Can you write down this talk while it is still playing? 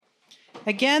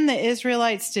Again, the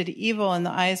Israelites did evil in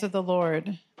the eyes of the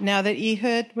Lord, now that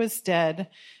Ehud was dead.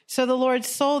 So the Lord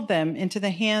sold them into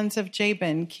the hands of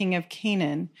Jabin, king of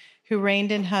Canaan, who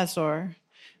reigned in Hazor.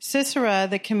 Sisera,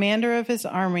 the commander of his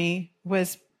army,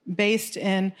 was based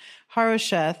in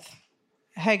Harosheth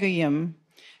Hagoyim,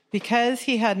 because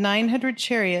he had 900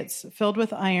 chariots filled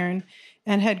with iron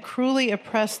and had cruelly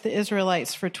oppressed the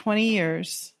Israelites for 20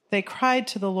 years. They cried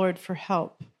to the Lord for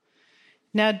help.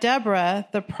 Now Deborah,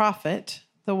 the prophet,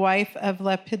 the wife of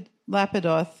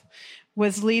Lapidoth,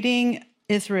 was leading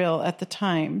Israel at the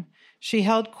time. She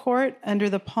held court under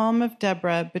the palm of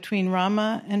Deborah between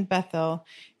Ramah and Bethel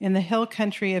in the hill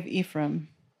country of Ephraim.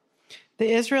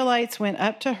 The Israelites went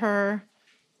up to her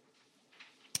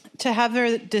to have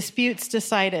their disputes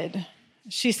decided.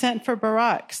 She sent for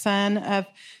Barak, son of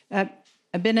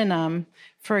Abinadab,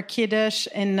 for Kedesh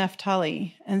in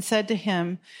Naphtali, and said to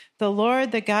him, "The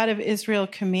Lord, the God of Israel,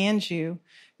 commands you,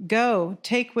 go,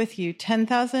 take with you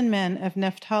 10,000 men of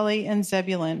Naphtali and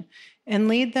Zebulun, and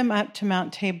lead them up to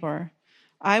Mount Tabor.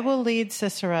 I will lead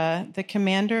Sisera, the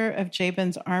commander of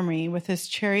Jabin's army, with his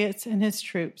chariots and his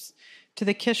troops, to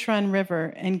the Kishron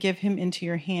River, and give him into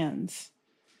your hands."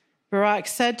 Barak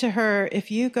said to her,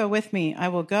 "If you go with me, I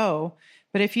will go,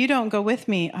 but if you don't go with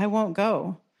me, I won't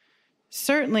go."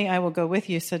 "Certainly I will go with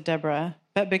you," said Deborah,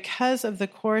 "but because of the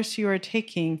course you are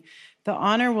taking, the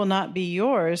honor will not be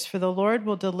yours, for the Lord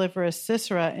will deliver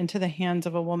Sisera into the hands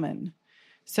of a woman."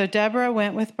 So Deborah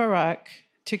went with Barak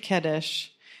to Kedesh.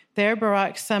 There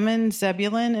Barak summoned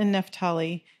Zebulun and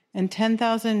Naphtali, and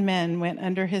 10,000 men went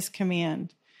under his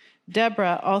command.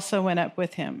 Deborah also went up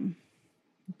with him.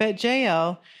 But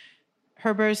Jael,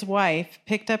 Heber's wife,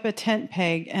 picked up a tent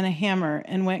peg and a hammer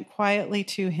and went quietly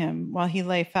to him while he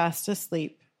lay fast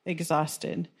asleep,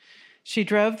 exhausted. She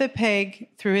drove the peg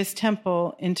through his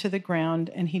temple into the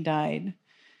ground, and he died.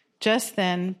 Just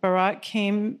then Barak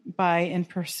came by in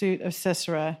pursuit of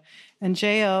Sisera, and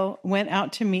Jael went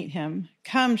out to meet him.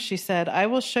 "Come," she said, "I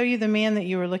will show you the man that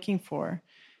you were looking for."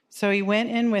 So he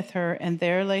went in with her, and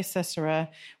there lay Sisera,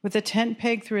 with a tent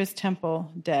peg through his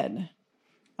temple, dead.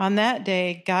 On that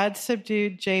day, God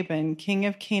subdued Jabin, king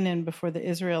of Canaan, before the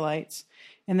Israelites,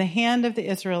 and the hand of the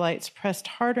Israelites pressed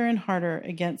harder and harder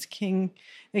against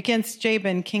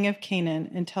Jabin, king of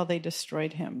Canaan, until they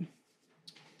destroyed him.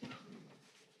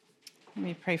 Let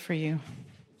me pray for you.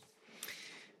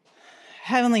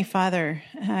 Heavenly Father,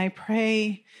 I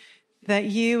pray that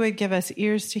you would give us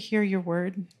ears to hear your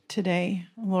word today,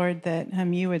 Lord, that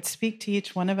you would speak to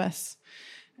each one of us,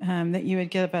 that you would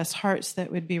give us hearts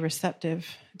that would be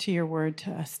receptive to your word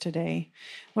to us today.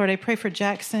 Lord, I pray for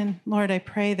Jackson. Lord, I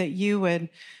pray that you would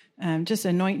just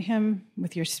anoint him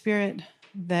with your spirit,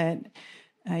 that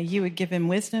you would give him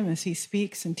wisdom as he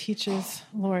speaks and teaches,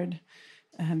 Lord,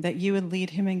 that you would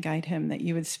lead him and guide him, that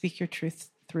you would speak your truth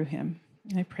through him.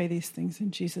 And I pray these things in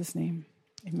Jesus' name.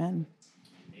 Amen.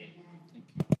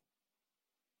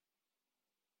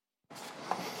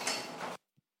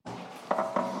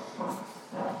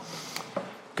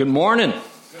 Good morning.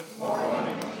 Good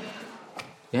morning.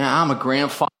 Yeah, I'm a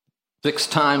grandfather 6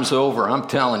 times over, I'm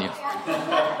telling you.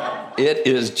 It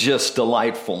is just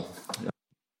delightful.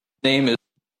 Name is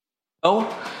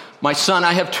my son.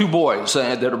 I have 2 boys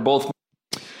that are both.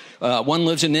 One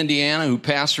lives in Indiana who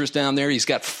pastors down there. He's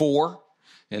got 4.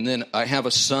 And then I have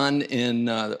a son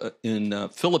in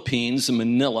Philippines, in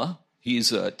Manila.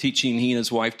 He's teaching, he and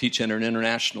his wife teach at an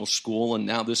international school, and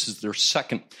now this is their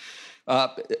second.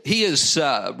 He is,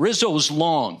 Rizzo's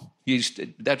long.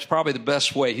 That's probably the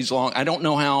best way. He's long. I don't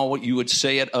know how you would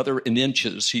say it other in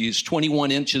inches. He's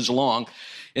 21 inches long.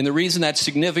 And the reason that's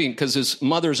significant, because his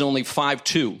mother's only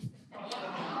 5'2".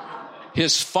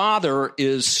 His father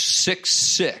is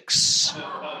 6'6",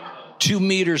 2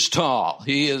 meters tall.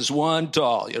 He is one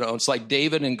tall. You know, it's like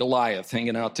David and Goliath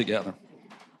hanging out together.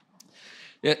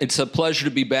 It's a pleasure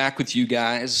to be back with you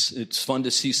guys. It's fun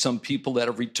to see some people that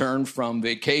have returned from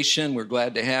vacation. We're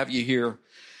glad to have you here.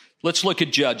 Let's look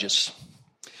at Judges.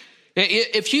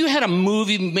 If you had a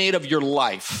movie made of your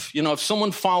life, you know, if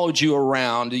someone followed you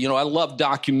around, you know, I love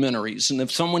documentaries. And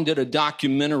if someone did a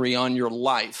documentary on your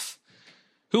life,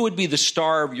 who would be the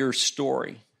star of your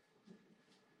story?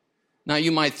 Now,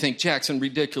 you might think, Jackson,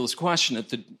 ridiculous question. If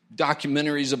the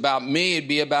documentary is about me, it'd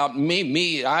be about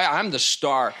me. I'm the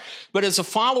star. But as a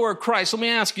follower of Christ, let me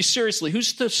ask you seriously,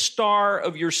 who's the star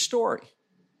of your story?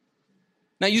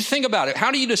 Now, you think about it. How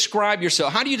do you describe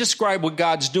yourself? How do you describe what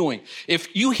God's doing?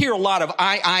 If you hear a lot of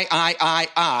I,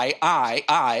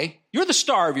 you're the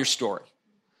star of your story.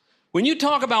 When you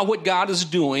talk about what God is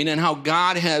doing and how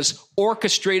God has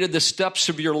orchestrated the steps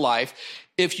of your life,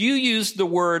 if you use the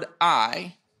word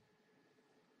I,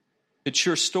 it's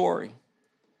your story.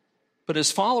 But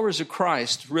as followers of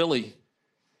Christ, really,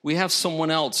 we have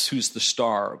someone else who's the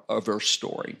star of our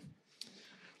story.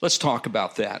 Let's talk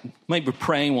about that. Maybe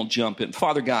praying, we'll jump in.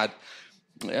 Father God,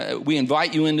 we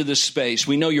invite you into this space.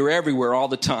 We know you're everywhere all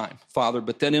the time, Father,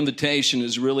 but that invitation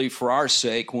is really for our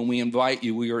sake. When we invite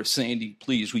you, we are saying to you,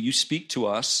 please, will you speak to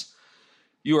us?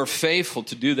 You are faithful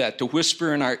to do that, to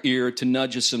whisper in our ear, to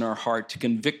nudge us in our heart, to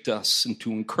convict us and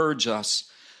to encourage us.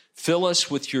 Fill us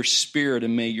with your Spirit,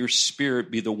 and may your Spirit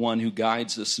be the one who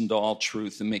guides us into all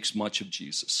truth and makes much of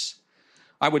Jesus.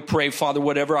 I would pray, Father,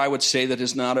 whatever I would say that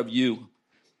is not of you,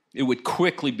 it would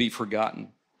quickly be forgotten.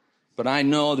 But I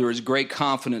know there is great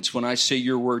confidence when I say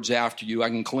your words after you. I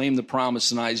can claim the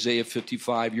promise in Isaiah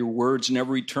 55. Your words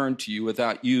never return to you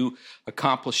without you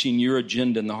accomplishing your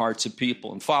agenda in the hearts of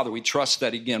people. And Father, we trust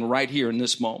that again right here in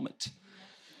this moment.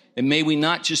 And may we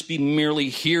not just be merely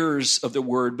hearers of the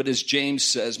word, but as James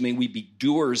says, may we be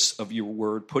doers of your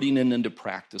word, putting it into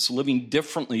practice, living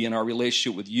differently in our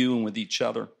relationship with you and with each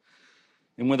other.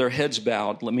 And with our heads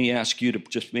bowed, let me ask you to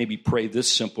just maybe pray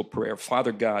this simple prayer.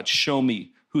 Father God, show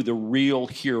me who the real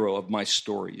hero of my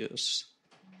story is.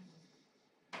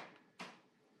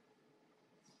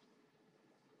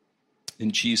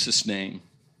 In Jesus' name,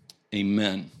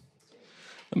 amen.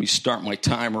 Let me start my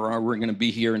timer, or we're going to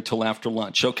be here until after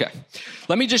lunch. Okay.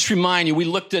 Let me just remind you, we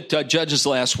looked at Judges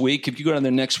last week. If you go to the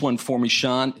next one for me,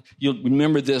 Sean, you'll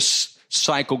remember this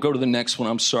cycle. Go to the next one.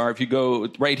 I'm sorry. If you go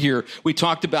right here, we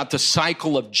talked about the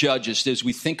cycle of Judges as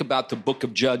we think about the book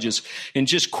of Judges. And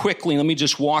just quickly, let me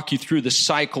just walk you through the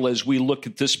cycle as we look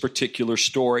at this particular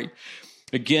story.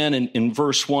 Again, in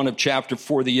verse 1 of chapter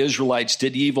 4, the Israelites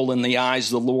did evil in the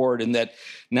eyes of the Lord, and that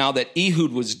now that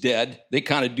Ehud was dead, they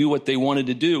kind of do what they wanted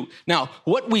to do. Now,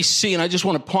 what we see, and I just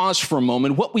want to pause for a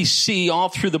moment, what we see all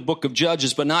through the book of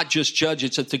Judges, but not just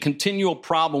Judges, it's a continual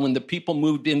problem when the people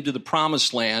moved into the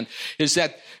promised land, is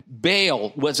that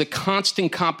Baal was a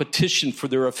constant competition for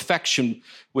their affection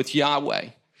with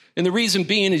Yahweh. And the reason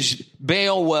being is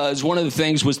Baal was, one of the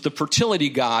things was the fertility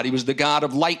god. He was the god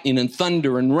of lightning and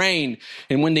thunder and rain.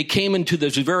 And when they came into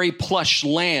this very plush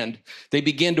land, they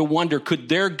began to wonder, could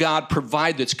their God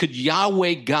provide this? Could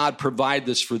Yahweh God provide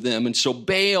this for them? And so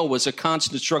Baal was a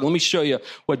constant struggle. Let me show you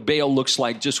what Baal looks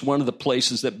like, just one of the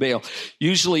places that Baal.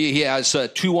 Usually he has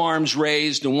two arms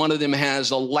raised, and one of them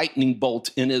has a lightning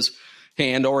bolt in his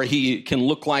hand, or he can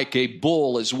look like a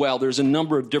bull as well. There's a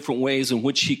number of different ways in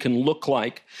which he can look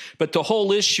like. But the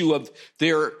whole issue of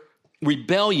their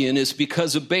rebellion is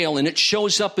because of Baal, and it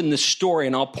shows up in the story,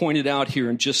 and I'll point it out here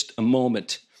in just a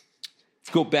moment.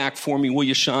 Go back for me, will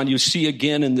you, Sean? You see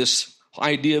again in this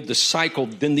idea of the cycle,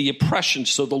 then the oppression.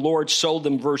 So the Lord sold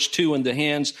them, verse 2, in the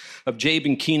hands of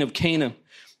Jabin, king of Canaan,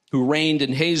 who reigned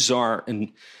in Hazor,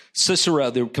 and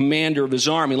Sisera, the commander of his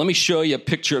army. Let me show you a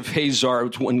picture of Hazor.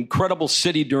 It's an incredible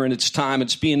city during its time.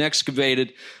 It's being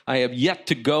excavated. I have yet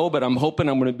to go, but I'm hoping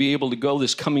I'm going to be able to go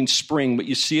this coming spring. But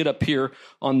you see it up here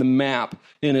on the map.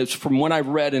 And it's, from what I've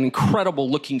read, an incredible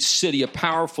looking city, a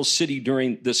powerful city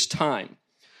during this time.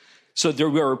 So they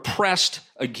were oppressed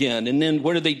again. And then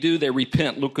what do? They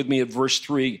repent. Look with me at verse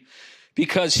 3.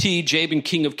 Because he, Jabin,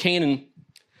 king of Canaan,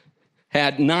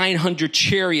 had 900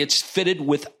 chariots fitted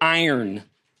with iron,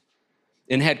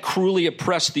 and had cruelly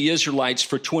oppressed the Israelites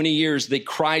for 20 years, they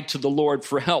cried to the Lord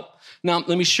for help. Now,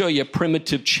 let me show you a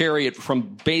primitive chariot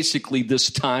from basically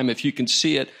this time, if you can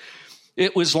see it.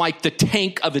 It was like the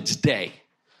tank of its day.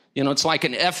 You know, it's like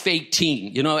an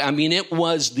F-18. You know, I mean, it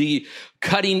was the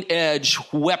cutting-edge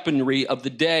weaponry of the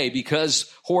day because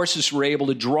horses were able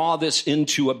to draw this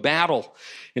into a battle.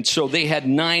 And so they had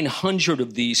 900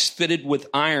 of these fitted with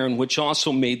iron, which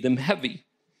also made them heavy.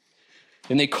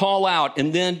 And they call out,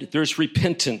 and then there's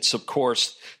repentance, of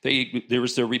course. There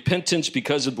was their repentance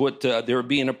because of what they were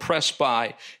being oppressed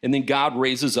by, and then God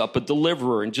raises up a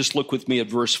deliverer. And just look with me at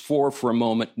verse 4 for a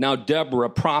moment. Now Deborah, a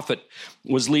prophet,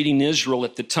 was leading Israel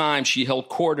at the time. She held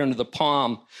court under the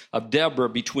palm of Deborah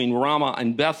between Ramah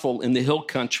and Bethel in the hill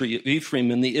country of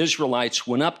Ephraim, and the Israelites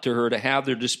went up to her to have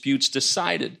their disputes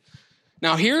decided.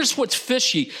 Now here's what's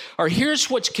fishy, or here's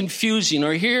what's confusing,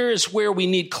 or here's where we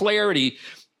need clarity.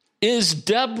 Is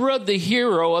Deborah the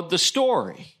hero of the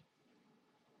story?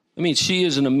 I mean, she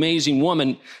is an amazing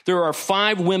woman. There are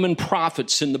 5 women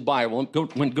prophets in the Bible. Go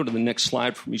to the next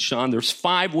slide for me, Sean. There's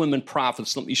 5 women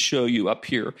prophets. Let me show you up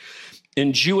here.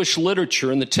 In Jewish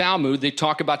literature, in the Talmud, they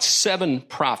talk about 7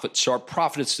 prophets or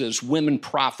prophetesses, women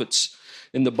prophets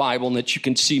in the Bible, and that you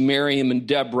can see Miriam and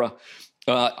Deborah,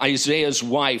 Isaiah's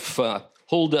wife,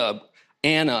 Huldah,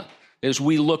 Anna. As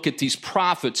we look at these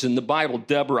prophets in the Bible,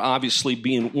 Deborah obviously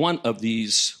being one of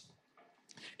these.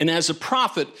 And as a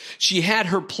prophet, she had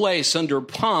her place under a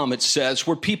palm, it says,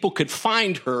 where people could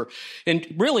find her. And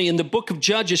really, in the book of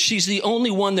Judges, she's the only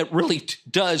one that really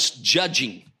does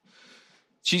judging.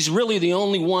 She's really the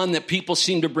only one that people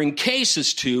seem to bring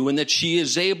cases to, and that she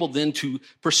is able then to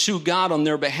pursue God on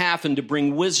their behalf and to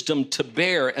bring wisdom to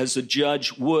bear as a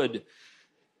judge would.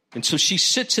 And so she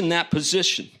sits in that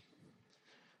position.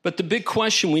 But the big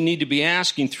question we need to be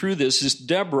asking through this is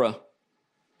Deborah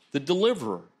the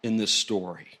deliverer in this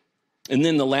story? And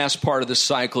then the last part of the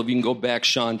cycle, if you can go back,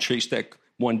 Sean, trace that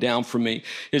one down for me,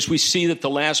 is we see that the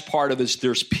last part of it is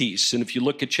there's peace. And if you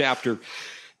look at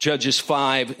Judges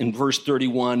 5 in verse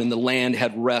 31, and the land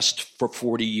had rest for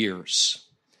 40 years.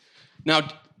 Now,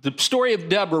 the story of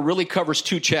Deborah really covers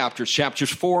two chapters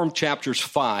 4 and chapters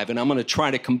 5, and I'm going to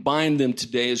try to combine them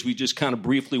today as we just kind of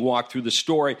briefly walk through the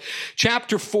story.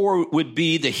 Chapter 4 would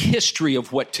be the history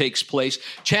of what takes place.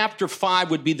 Chapter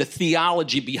 5 would be the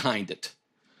theology behind it,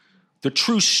 the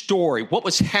true story, what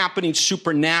was happening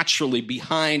supernaturally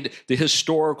behind the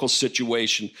historical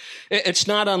situation. It's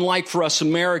not unlike for us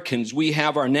Americans. We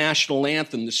have our national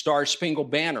anthem, the Star-Spangled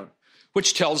Banner,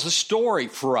 which tells a story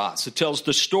for us. It tells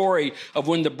the story of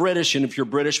when the British, and if you're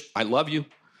British, I love you,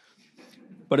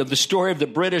 but of the story of the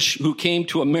British who came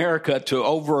to America to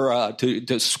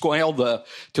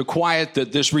quiet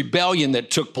this rebellion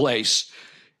that took place.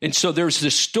 And so there's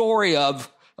this story of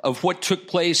what took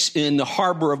place in the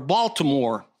harbor of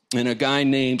Baltimore. And a guy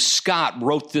named Scott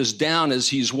wrote this down as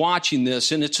he's watching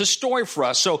this, and it's a story for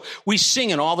us. So we sing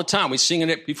it all the time. We sing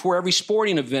it before every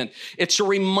sporting event. It's a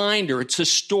reminder. It's a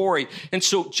story. And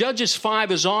so Judges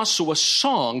 5 is also a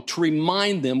song to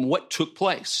remind them what took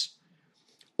place.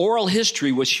 Oral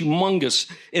history was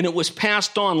humongous, and it was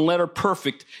passed on letter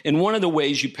perfect. And one of the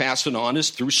ways you pass it on is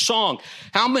through song.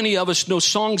 How many of us know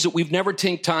songs that we've never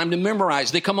taken time to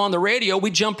memorize? They come on the radio, we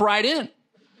jump right in.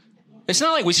 It's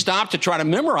not like we stop to try to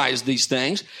memorize these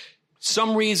things.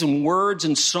 Some reason words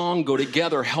and song go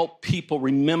together, help people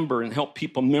remember and help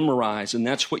people memorize. And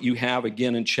that's what you have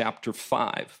again in chapter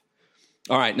 5.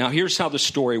 All right, now here's how the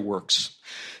story works.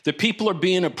 The people are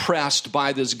being oppressed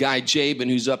by this guy, Jabin,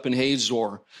 who's up in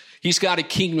Hazor. He's got a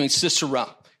kingdom in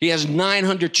Sisera. He has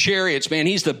 900 chariots, man.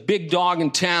 He's the big dog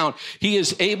in town. He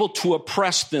is able to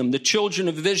oppress them. The children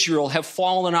of Israel have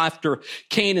fallen after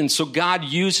Canaan, so God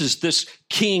uses this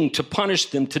king to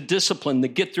punish them, to discipline, to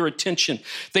get their attention.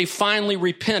 They finally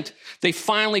repent. They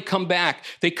finally come back.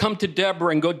 They come to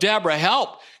Deborah and go, Deborah,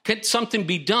 help. Can something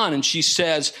be done? And she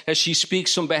says, as she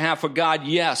speaks on behalf of God,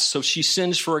 yes. So she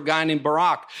sends for a guy named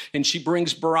Barak, and she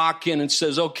brings Barak in and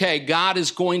says, okay, God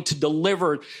is going to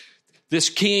deliver this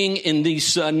king and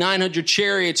these 900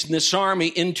 chariots and this army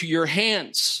into your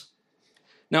hands.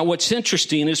 Now, what's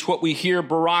interesting is what we hear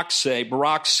Barak say.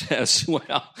 Barak says,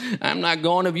 well, I'm not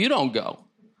going if you don't go.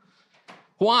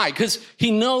 Why? Because he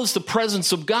knows the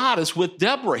presence of God is with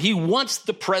Deborah. He wants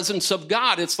the presence of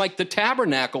God. It's like the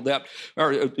tabernacle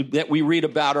that we read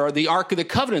about, or the Ark of the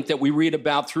Covenant that we read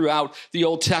about throughout the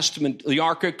Old Testament. The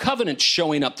Ark of the Covenant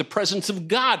showing up. The presence of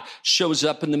God shows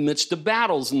up in the midst of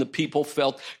battles, and the people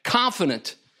felt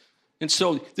confident. And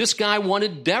so this guy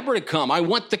wanted Deborah to come. I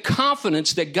want the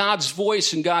confidence that God's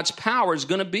voice and God's power is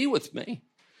going to be with me.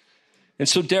 And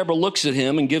so Deborah looks at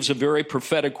him and gives a very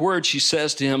prophetic word. She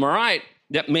says to him, all right,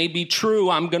 that may be true,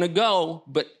 I'm going to go,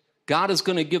 but God is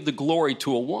going to give the glory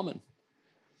to a woman.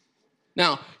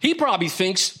 Now, he probably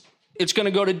thinks it's going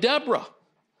to go to Deborah,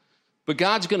 but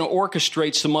God's going to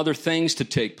orchestrate some other things to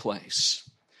take place.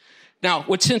 Now,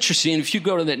 what's interesting, if you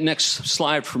go to that next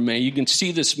slide for me, you can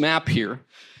see this map here.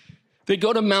 They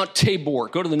go to Mount Tabor.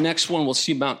 Go to the next one, we'll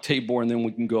see Mount Tabor, and then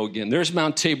we can go again. There's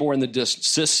Mount Tabor in the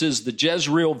distance. This is the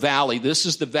Jezreel Valley. This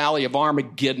is the Valley of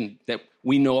Armageddon that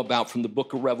we know about from the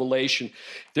book of Revelation.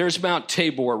 There's Mount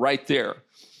Tabor right there.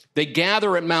 They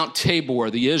gather at Mount Tabor,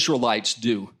 the Israelites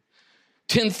do.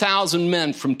 10,000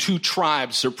 men from 2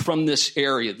 tribes are from this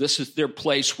area. This is their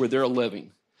place where they're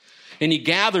living. And he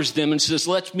gathers them and says,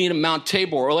 let's meet at Mount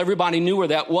Tabor. Well, everybody knew where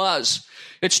that was.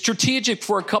 It's strategic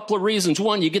for a couple of reasons.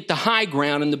 One, you get the high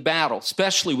ground in the battle,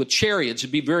 especially with chariots.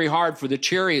 It'd be very hard for the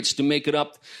chariots to make it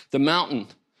up the mountain.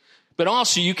 But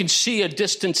also you can see a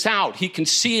distance out. He can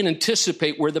see and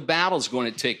anticipate where the battle's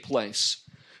going to take place.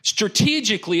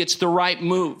 Strategically, it's the right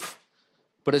move,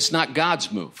 but it's not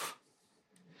God's move.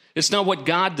 It's not what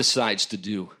God decides to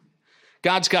do.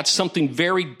 God's got something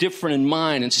very different in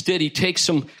mind. Instead, he takes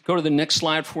them, go to the next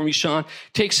slide for me, Sean,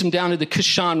 takes them down to the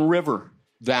Kishon River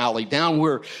Valley, down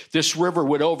where this river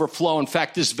would overflow. In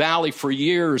fact, this valley for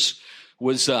years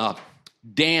was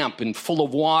damp and full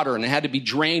of water, and it had to be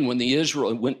drained when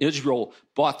Israel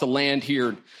bought the land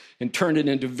here and turned it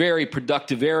into a very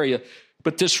productive area.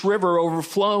 But this river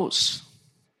overflows.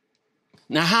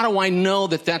 Now, how do I know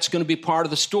that that's going to be part of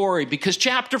the story? Because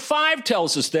chapter 5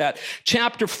 tells us that.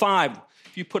 Chapter 5,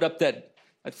 if you put up that,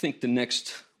 I think the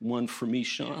next one for me,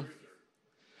 Sean.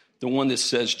 The one that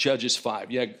says Judges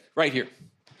 5. Yeah, right here.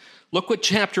 Look what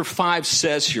chapter 5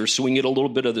 says here so we can get a little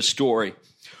bit of the story.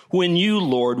 When you,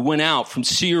 Lord, went out from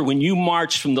Seir, when you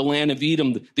marched from the land of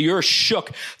Edom, the earth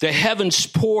shook, the heavens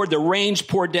poured, the rains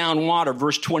poured down water.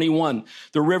 Verse 21,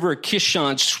 the river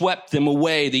Kishon swept them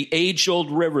away, the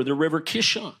age-old river, the river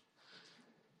Kishon.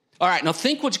 All right, now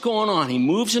think what's going on. He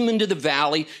moves them into the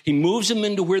valley. He moves them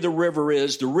into where the river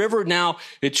is. The river now,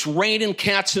 it's raining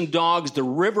cats and dogs. The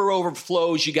river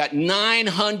overflows. You got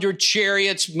 900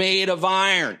 chariots made of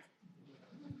iron.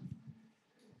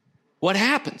 What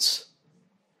happens?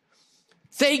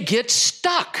 They get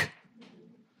stuck.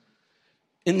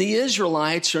 And the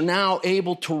Israelites are now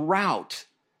able to rout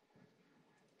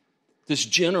this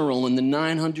general and the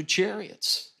 900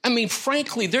 chariots. I mean,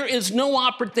 frankly, there is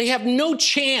they have no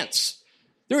chance.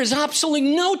 There is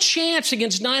absolutely no chance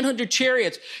against 900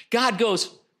 chariots. God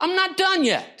goes, I'm not done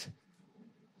yet.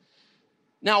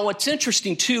 Now, what's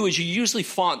interesting, too, is you usually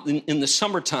fought in the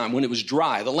summertime when it was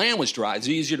dry. The land was dry. It's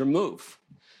easier to move.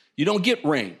 You don't get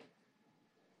rain.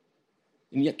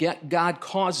 And yet God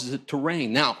causes it to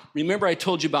rain. Now, remember I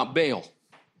told you about Baal.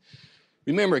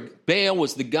 Remember, Baal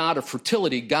was the god of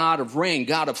fertility, god of rain,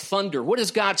 god of thunder. What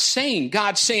is God saying?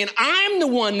 God's saying, I'm the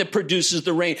one that produces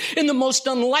the rain. In the most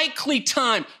unlikely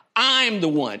time, I'm the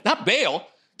one. Not Baal.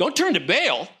 Don't turn to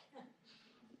Baal.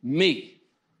 Me.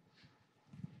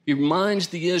 He reminds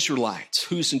the Israelites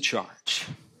who's in charge.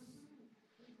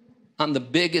 I'm the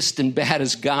biggest and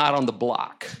baddest God on the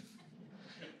block.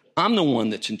 I'm the one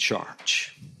that's in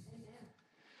charge.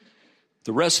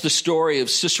 The rest of the story of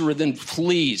Sisera then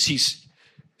flees.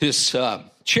 His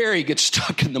chariot gets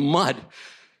stuck in the mud.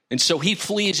 And so he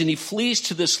flees, and he flees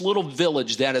to this little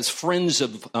village that is friends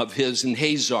of his in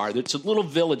Hazar. It's a little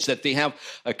village that they have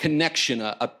a connection,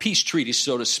 a peace treaty,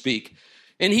 so to speak.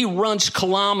 And he runs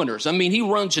kilometers. I mean, he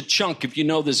runs a chunk if you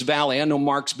know this valley. I know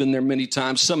Mark's been there many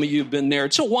times. Some of you have been there.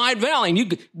 It's a wide valley, and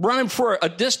you run him for a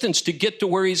distance to get to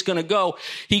where he's going to go.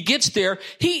 He gets there.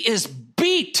 He is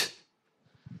beat.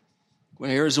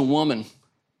 Well, here's a woman.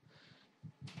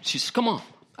 She says, come on.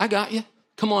 I got you.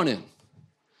 Come on in.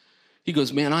 He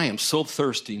goes, man, I am so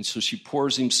thirsty. And so she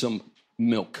pours him some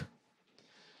milk.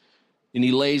 And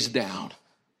he lays down.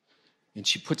 And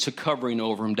she puts a covering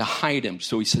over him to hide him.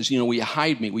 So he says, will you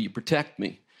hide me? Will you protect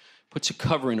me? Puts a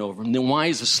covering over him. Then while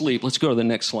he's asleep, let's go to the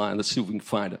next slide. Let's see if we can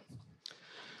find it.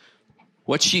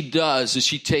 What she does is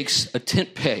she takes a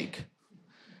tent peg.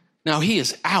 Now he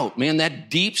is out, man. That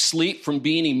deep sleep from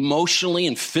being emotionally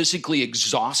and physically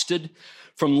exhausted,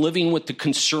 from living with the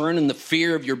concern and the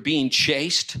fear of your being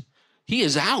chased, he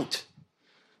is out.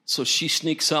 So she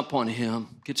sneaks up on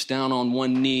him, gets down on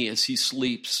one knee as he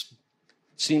sleeps.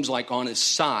 Seems like on his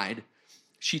side,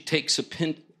 she takes a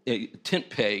tent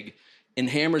peg and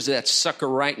hammers that sucker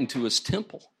right into his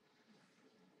temple.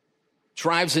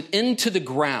 Drives it into the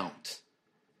ground.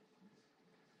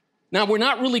 Now, we're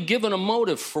not really given a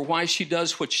motive for why she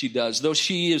does what she does, though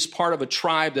she is part of a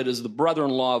tribe that is the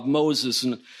brother-in-law of Moses,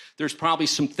 and there's probably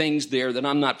some things there that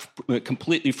I'm not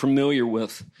completely familiar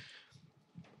with.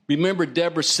 Remember,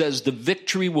 Deborah says the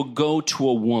victory will go to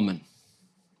a woman.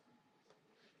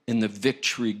 And the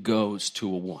victory goes to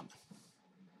a woman.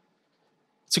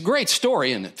 It's a great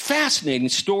story, isn't it? Fascinating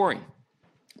story.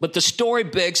 But the story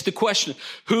begs the question,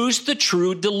 who's the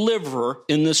true deliverer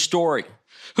in this story?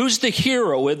 Who's the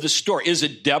hero of the story? Is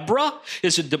it Deborah?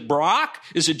 Is it Deborah?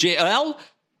 Is it Jael?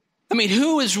 I mean,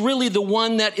 who is really the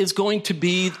one that is going to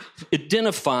be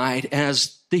identified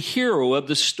as the hero of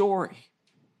the story?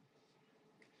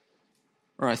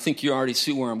 Or I think you already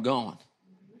see where I'm going.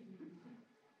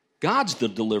 God's the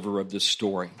deliverer of this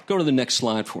story. Go to the next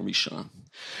slide for me, Sean.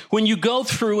 When you go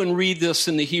through and read this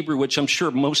in the Hebrew, which I'm sure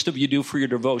most of you do for your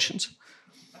devotions,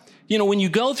 when you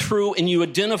go through and you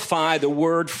identify the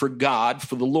word for God,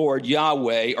 for the Lord,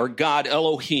 Yahweh, or God,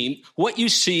 Elohim, what you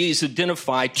see is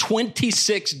identified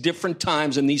 26 different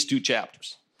times in these 2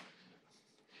 chapters.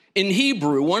 In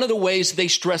Hebrew, one of the ways they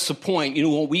stress a point,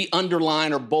 when we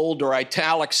underline or bold or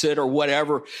italics it or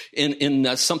whatever in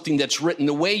something that's written,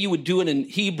 the way you would do it in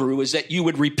Hebrew is that you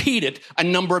would repeat it a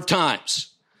number of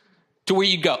times to where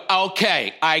you go,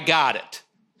 okay, I got it.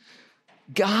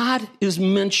 God is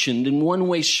mentioned in one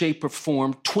way, shape, or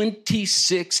form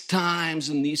 26 times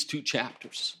in these 2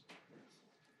 chapters.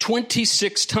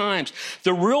 26 times.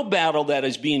 The real battle that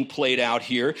is being played out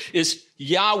here is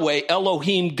Yahweh,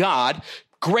 Elohim, God,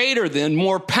 greater than,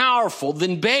 more powerful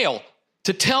than Baal,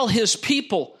 to tell his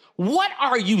people What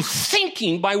are you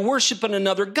thinking by worshiping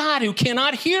another God who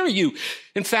cannot hear you?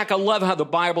 In fact, I love how the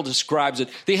Bible describes it.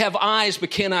 They have eyes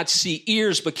but cannot see,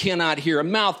 ears but cannot hear, a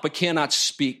mouth but cannot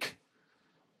speak.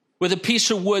 With a piece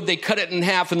of wood, they cut it in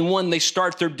half, and one, they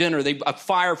start their dinner. They a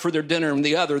fire for their dinner, and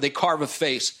the other, they carve a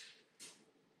face.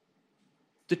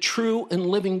 The true and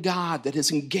living God that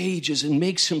engages and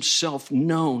makes himself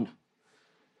known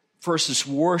versus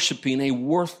worshiping a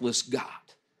worthless God.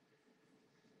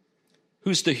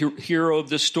 Who's the hero of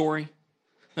this story?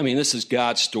 I mean, this is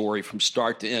God's story from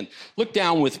start to end. Look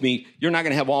down with me. You're not going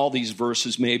to have all these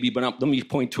verses maybe, but let me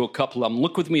point to a couple of them.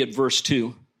 Look with me at verse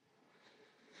 2.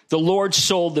 The Lord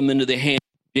sold them into the hand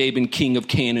of Jabin, king of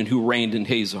Canaan, who reigned in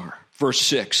Hazor. Verse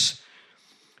 6.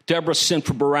 Deborah sent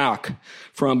for Barak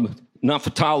from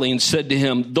Naphtali and said to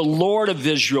him, the Lord of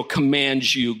Israel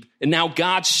commands you. And now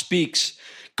God speaks.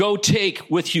 Go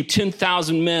take with you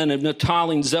 10,000 men of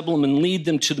Naphtali and Zebulun and lead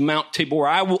them to the Mount Tabor.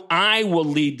 I will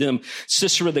lead them.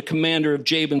 Sisera, the commander of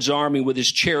Jabin's army, with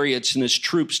his chariots and his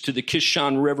troops to the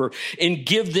Kishon River, and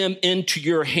give them into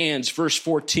your hands. Verse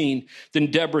 14.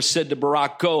 Then Deborah said to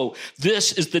Barak, go.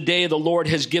 This is the day the Lord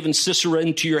has given Sisera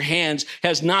into your hands.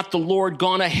 Has not the Lord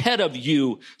gone ahead of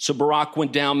you? So Barak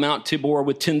went down Mount Tabor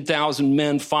with 10,000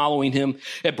 men following him.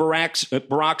 At Barak's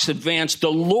advance,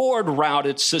 the Lord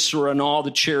routed Sisera and all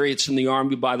the chariots in the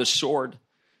army by the sword.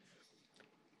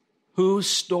 Whose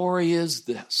story is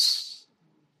this?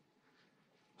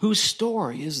 Whose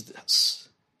story is this?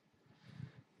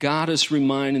 God is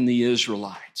reminding the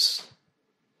Israelites,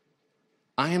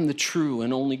 I am the true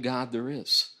and only God there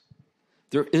is.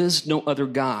 There is no other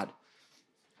God.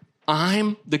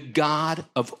 I'm the God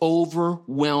of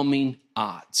overwhelming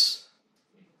odds.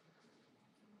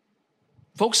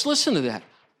 Folks, listen to that.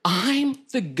 I'm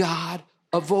the God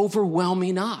of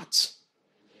overwhelming odds.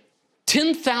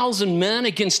 10,000 men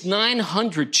against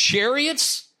 900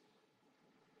 chariots?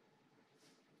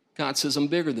 God says, I'm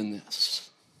bigger than this.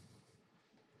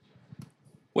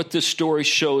 What this story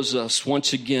shows us,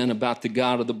 once again, about the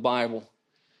God of the Bible,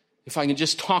 if I can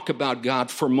just talk about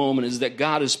God for a moment, is that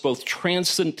God is both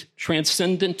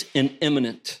transcendent and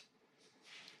immanent.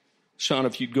 Sean,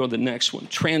 if you go to the next one,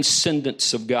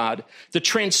 transcendence of God. The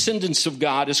transcendence of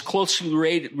God is closely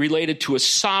related to his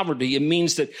sovereignty. It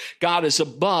means that God is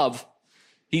above,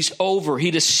 he's over,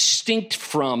 he's distinct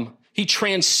from, he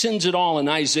transcends it all in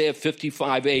Isaiah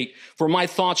 55:8. For my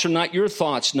thoughts are not your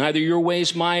thoughts, neither your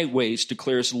ways my ways,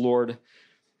 declares the Lord.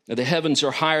 The heavens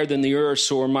are higher than the earth,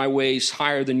 so are my ways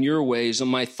higher than your ways, and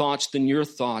my thoughts than your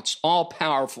thoughts. All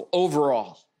powerful,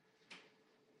 overall.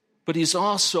 But he's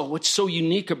also, what's so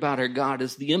unique about our God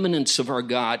is the immanence of our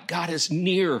God. God is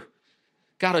near.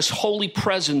 God is wholly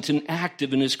present and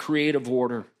active in his creative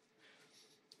order.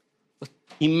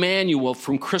 Emmanuel,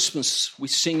 from Christmas, we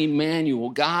sing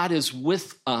Emmanuel. God is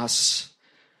with us.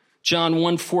 John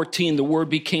 1:14, the word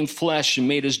became flesh and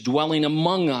made his dwelling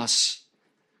among us.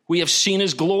 We have seen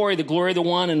his glory, the glory of the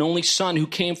one and only Son who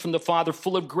came from the Father,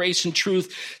 full of grace and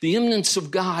truth. The immanence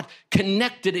of God,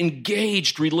 connected,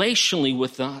 engaged relationally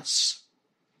with us.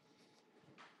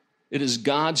 It is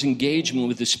God's engagement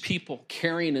with his people,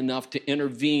 caring enough to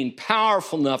intervene,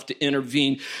 powerful enough to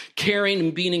intervene, caring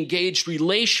and being engaged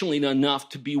relationally enough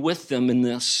to be with them in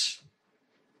this.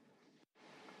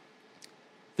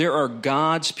 There are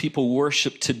gods people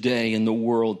worship today in the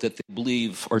world that they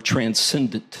believe are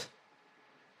transcendent,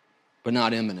 but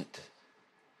not immanent.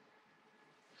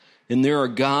 And there are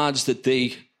gods that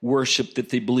they worship that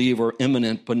they believe are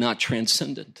immanent, but not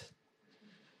transcendent.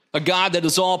 A God that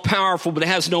is all powerful, but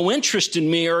has no interest in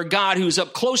me, or a God who's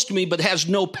up close to me, but has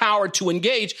no power to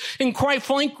engage. And quite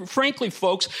frankly,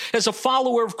 folks, as a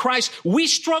follower of Christ, we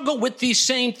struggle with these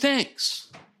same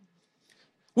things.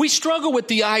 We struggle with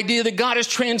the idea that God is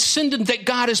transcendent, that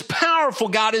God is powerful,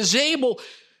 God is able,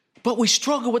 but we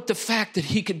struggle with the fact that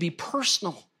he could be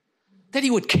personal, that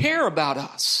he would care about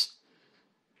us.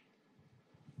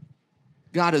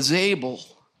 God is able,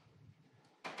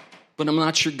 but I'm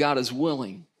not sure God is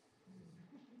willing.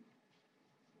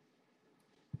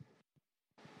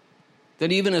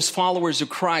 That even as followers of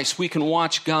Christ, we can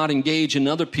watch God engage in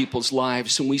other people's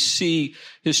lives and we see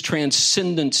his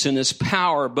transcendence and his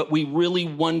power, but we really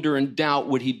wonder and doubt,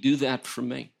 would he do that for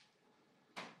me?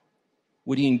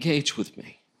 Would he engage with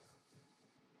me?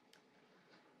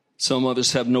 Some of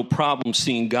us have no problem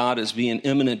seeing God as being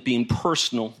immanent, being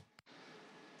personal.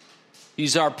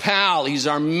 He's our pal. He's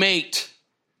our mate.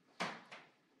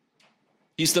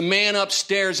 He's the man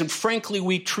upstairs, and frankly,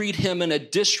 we treat him in a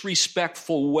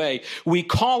disrespectful way. We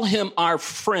call him our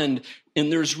friend,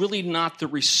 and there's really not the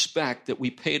respect that we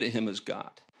pay to him as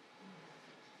God.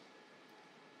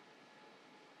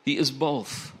 He is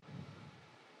both.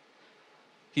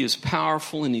 He is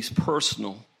powerful and he's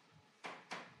personal.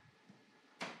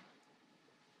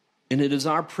 And it is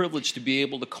our privilege to be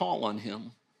able to call on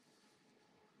him.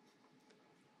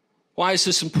 Why is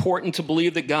this important to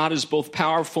believe that God is both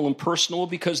powerful and personal?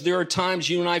 Because there are times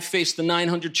you and I face the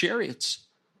 900 chariots.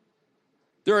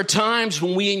 There are times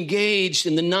when we engage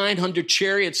in the 900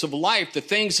 chariots of life, the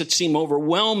things that seem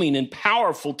overwhelming and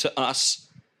powerful to us.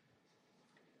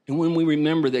 And when we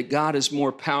remember that God is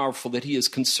more powerful, that he is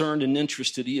concerned and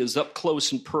interested, he is up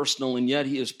close and personal, and yet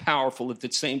he is powerful at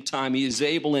the same time. He is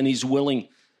able and he's willing.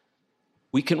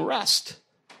 We can rest.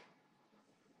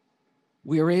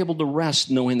 We are able to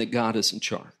rest knowing that God is in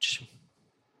charge.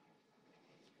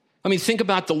 I mean, think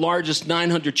about the largest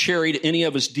 900 chariot any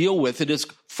of us deal with. It is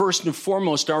first and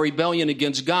foremost our rebellion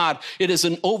against God. It is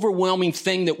an overwhelming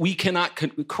thing that we cannot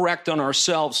correct on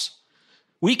ourselves.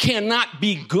 We cannot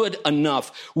be good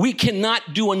enough. We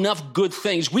cannot do enough good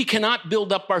things. We cannot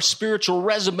build up our spiritual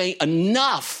resume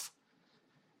enough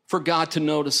for God to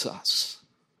notice us.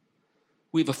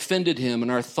 We've offended him in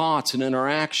our thoughts and in our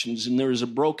actions, and there is a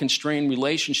broken, strained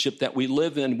relationship that we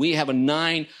live in. We have a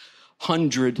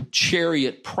 900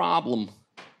 chariot problem.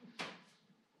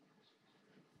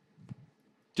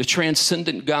 The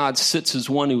transcendent God sits as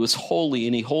one who is holy,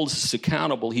 and he holds us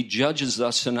accountable. He judges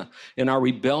us in our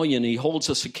rebellion. He holds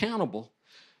us accountable.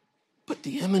 But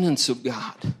the immanence of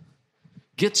God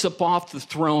gets up off the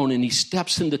throne, and he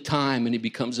steps into time, and he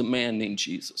becomes a man named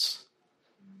Jesus,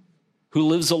 who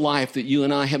lives a life that you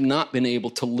and I have not been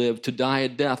able to live, to die a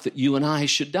death that you and I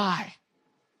should die.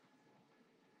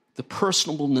 The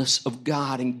personableness of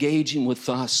God engaging with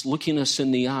us, looking us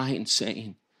in the eye and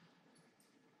saying,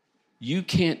 you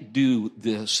can't do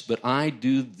this, but I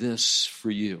do this for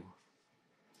you.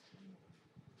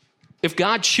 If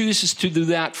God chooses to do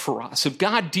that for us, if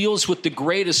God deals with the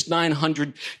greatest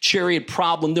 900 chariot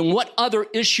problem, then what other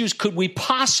issues could we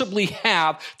possibly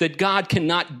have that God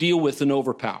cannot deal with and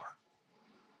overpower?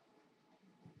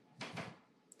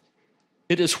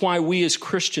 It is why we as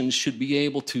Christians should be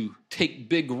able to take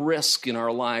big risk in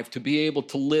our life, to be able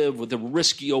to live with a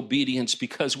risky obedience,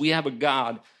 because we have a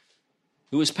God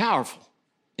who is powerful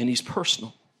and he's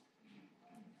personal.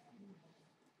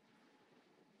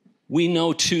 We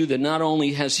know too that not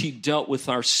only has he dealt with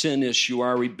our sin issue,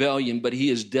 our rebellion, but he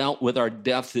has dealt with our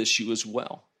death issue as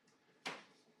well.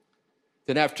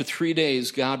 That after 3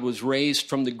 days, God was raised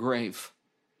from the grave.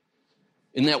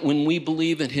 And that when we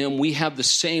believe in him, we have the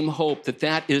same hope that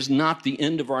that is not the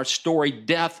end of our story.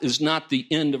 Death is not the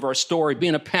end of our story.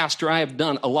 Being a pastor, I have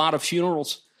done a lot of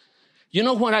funerals. You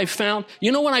know what I found?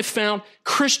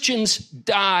 Christians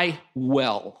die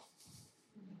well.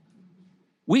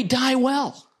 We die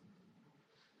well.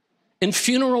 And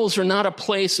funerals are not a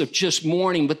place of just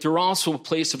mourning, but they're also a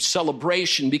place of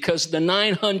celebration, because the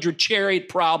 900 chariot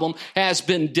problem has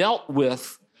been dealt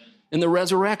with in the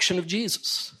resurrection of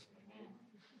Jesus.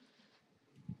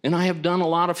 And I have done a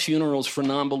lot of funerals for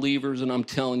non-believers, and I'm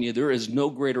telling you, there is no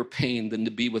greater pain than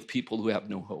to be with people who have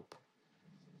no hope.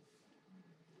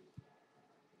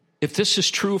 If this is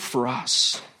true for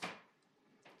us,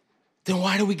 then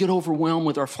why do we get overwhelmed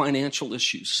with our financial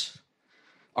issues,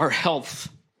 our health,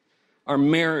 our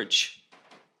marriage,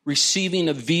 receiving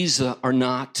a visa or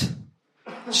not,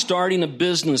 starting a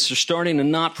business or starting a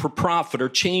not-for-profit or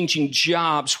changing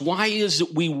jobs? Why is it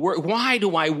why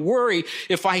do I worry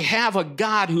if I have a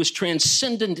God who is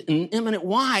transcendent and immanent?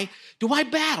 Why do I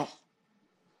battle?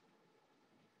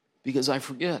 Because I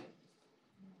forget.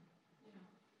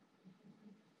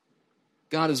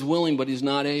 God is willing, but he's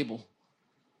not able.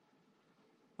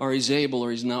 Or he's able,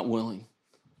 or he's not willing.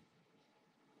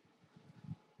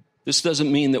 This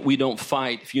doesn't mean that we don't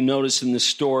fight. If you notice in this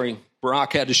story,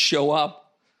 Barak had to show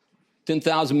up.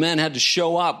 10,000 men had to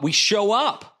show up. We show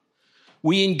up.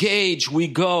 We engage. We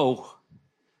go.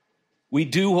 We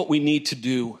do what we need to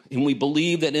do. And we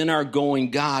believe that in our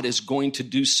going, God is going to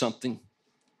do something.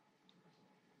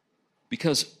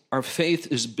 Because our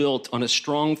faith is built on a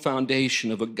strong foundation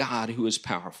of a God who is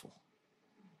powerful.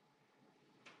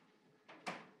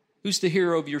 Who's the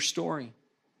hero of your story?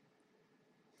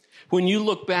 When you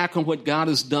look back on what God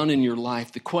has done in your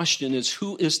life, the question is,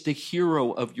 who is the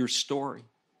hero of your story?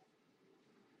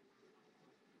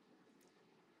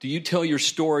 Do you tell your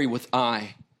story with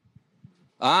I?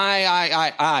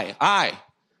 I?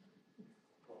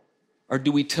 Or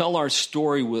do we tell our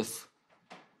story with,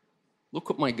 look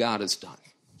what my God has done?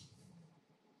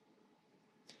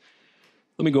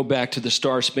 Let me go back to the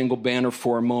Star Spangled Banner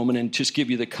for a moment and just give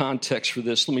you the context for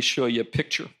this. Let me show you a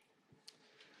picture.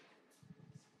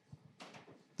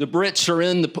 The Brits are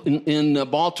in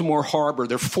Baltimore Harbor.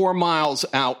 They're 4 miles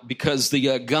out because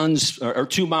the guns, or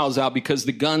 2 miles out because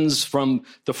the guns from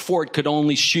the fort could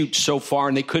only shoot so far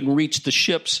and they couldn't reach the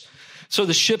ships. So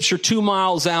the ships are 2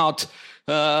 miles out,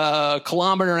 a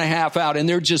kilometer and a half out, and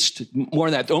they're just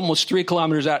more than that, almost 3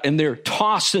 kilometers out, and they're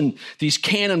tossing these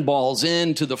cannonballs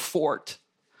into the fort.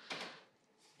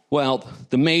 Well,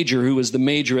 the major, who was the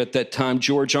major at that time,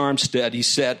 George Armstead, he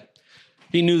said,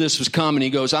 he knew this was coming. He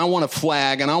goes, I want a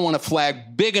flag, and I want a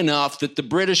flag big enough that the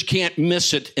British can't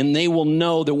miss it, and they will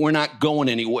know that we're not going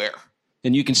anywhere.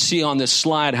 And you can see on this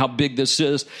slide how big this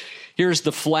is. Here's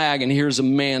the flag, and here's a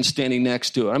man standing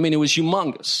next to it. I mean, it was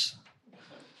humongous.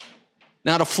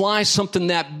 Now, to fly something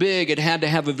that big, it had to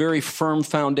have a very firm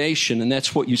foundation, and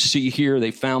that's what you see here.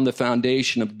 They found the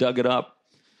foundation, have dug it up.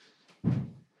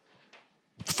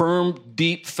 Firm,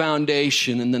 deep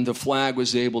foundation, and then the flag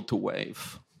was able to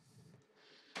wave.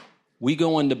 We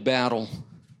go into battle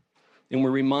and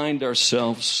we remind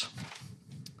ourselves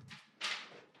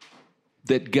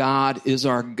that God is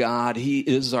our God. He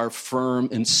is our firm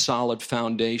and solid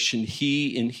foundation.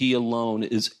 He and He alone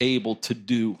is able to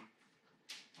do.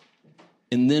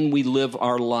 And then we live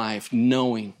our life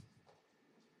knowing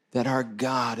that our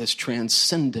God is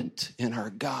transcendent and our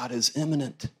God is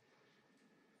immanent.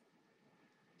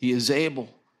 He is able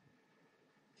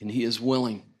and He is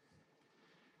willing.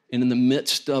 And in the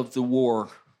midst of the war,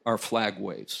 our flag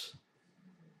waves.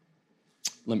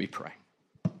 Let me pray.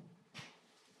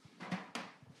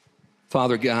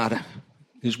 Father God,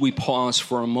 as we pause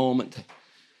for a moment,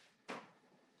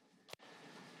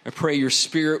 I pray your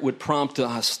Spirit would prompt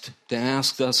us to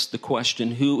ask us the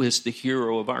question, who is the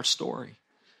hero of our story?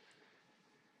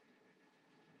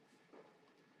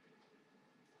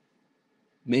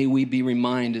 May we be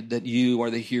reminded that you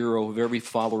are the hero of every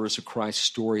follower of Christ's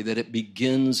story, that it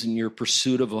begins in your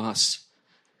pursuit of us,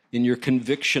 in your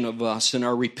conviction of us, in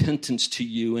our repentance to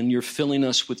you, and you're filling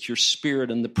us with your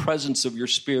Spirit and the presence of your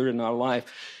Spirit in our life.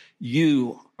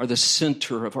 You are the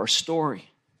center of our story.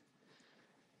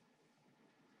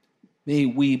 May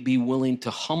we be willing to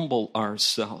humble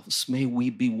ourselves. May we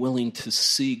be willing to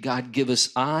see. God, give us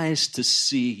eyes to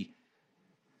see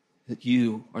that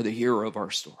you are the hero of our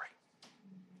story.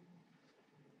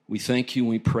 We thank you and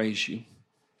we praise you.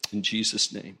 In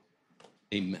Jesus' name,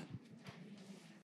 amen.